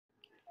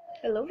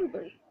Hello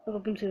everybody, and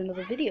welcome to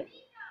another video.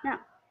 Now,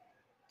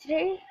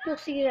 today you'll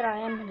see that I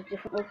am in a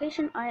different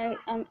location. I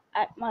am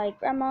at my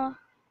grandma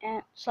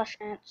aunt slash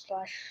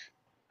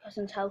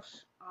cousin's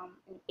house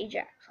in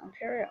Ajax,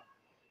 Ontario.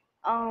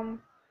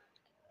 Um,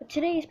 but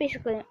today is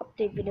basically an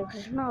update video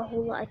because there's not a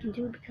whole lot I can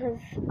do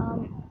because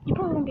you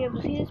probably won't be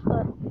able to see this,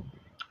 but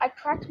I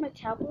cracked my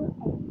tablet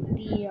on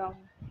the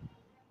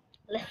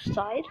left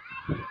side.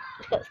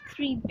 It's got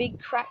three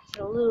big cracks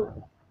and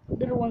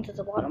little ones at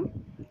the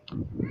bottom.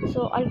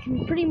 So I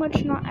can pretty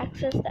much not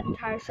access that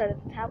entire side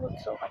of the tablet,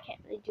 so I can't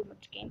really do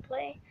much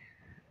gameplay.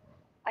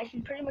 I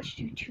can pretty much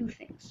do two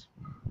things: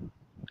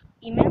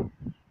 email,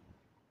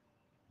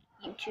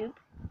 YouTube,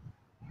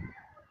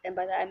 and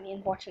by that I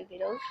mean watching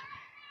videos,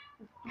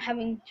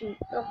 having to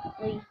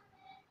reluctantly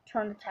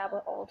turn the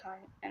tablet all the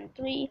time, and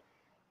three,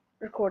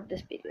 record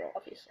this video,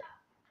 obviously.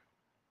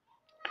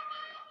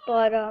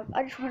 But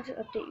I just wanted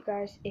to update you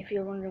guys if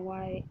you're wondering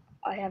why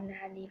I haven't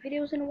had any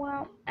videos in a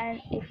while, and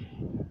if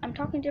I'm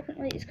talking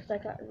differently, it's because I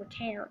got a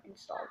retainer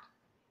installed,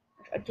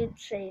 which I did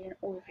say in an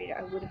older video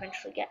I would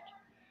eventually get.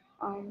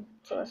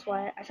 So that's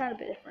why I sound a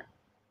bit different.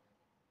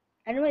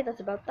 Anyway, that's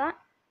about that.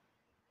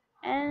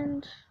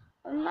 And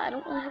I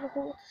don't really have a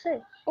whole lot to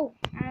say. Oh,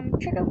 and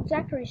check out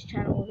Zachary's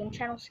channel again,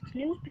 Channel 6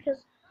 News,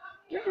 because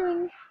they're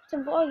doing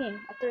some vlogging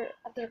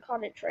at their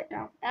cottage right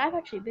now. And I've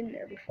actually been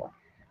there before.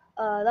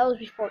 That was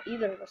before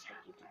either of us had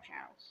YouTube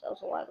channels. That was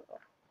a while ago.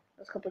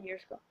 That was a couple of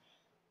years ago.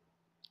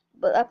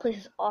 But that place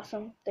is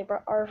awesome. They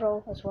brought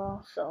Arvo as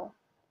well, so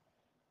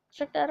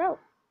check that out.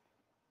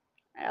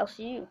 And I'll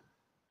see you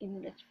in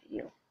the next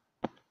video.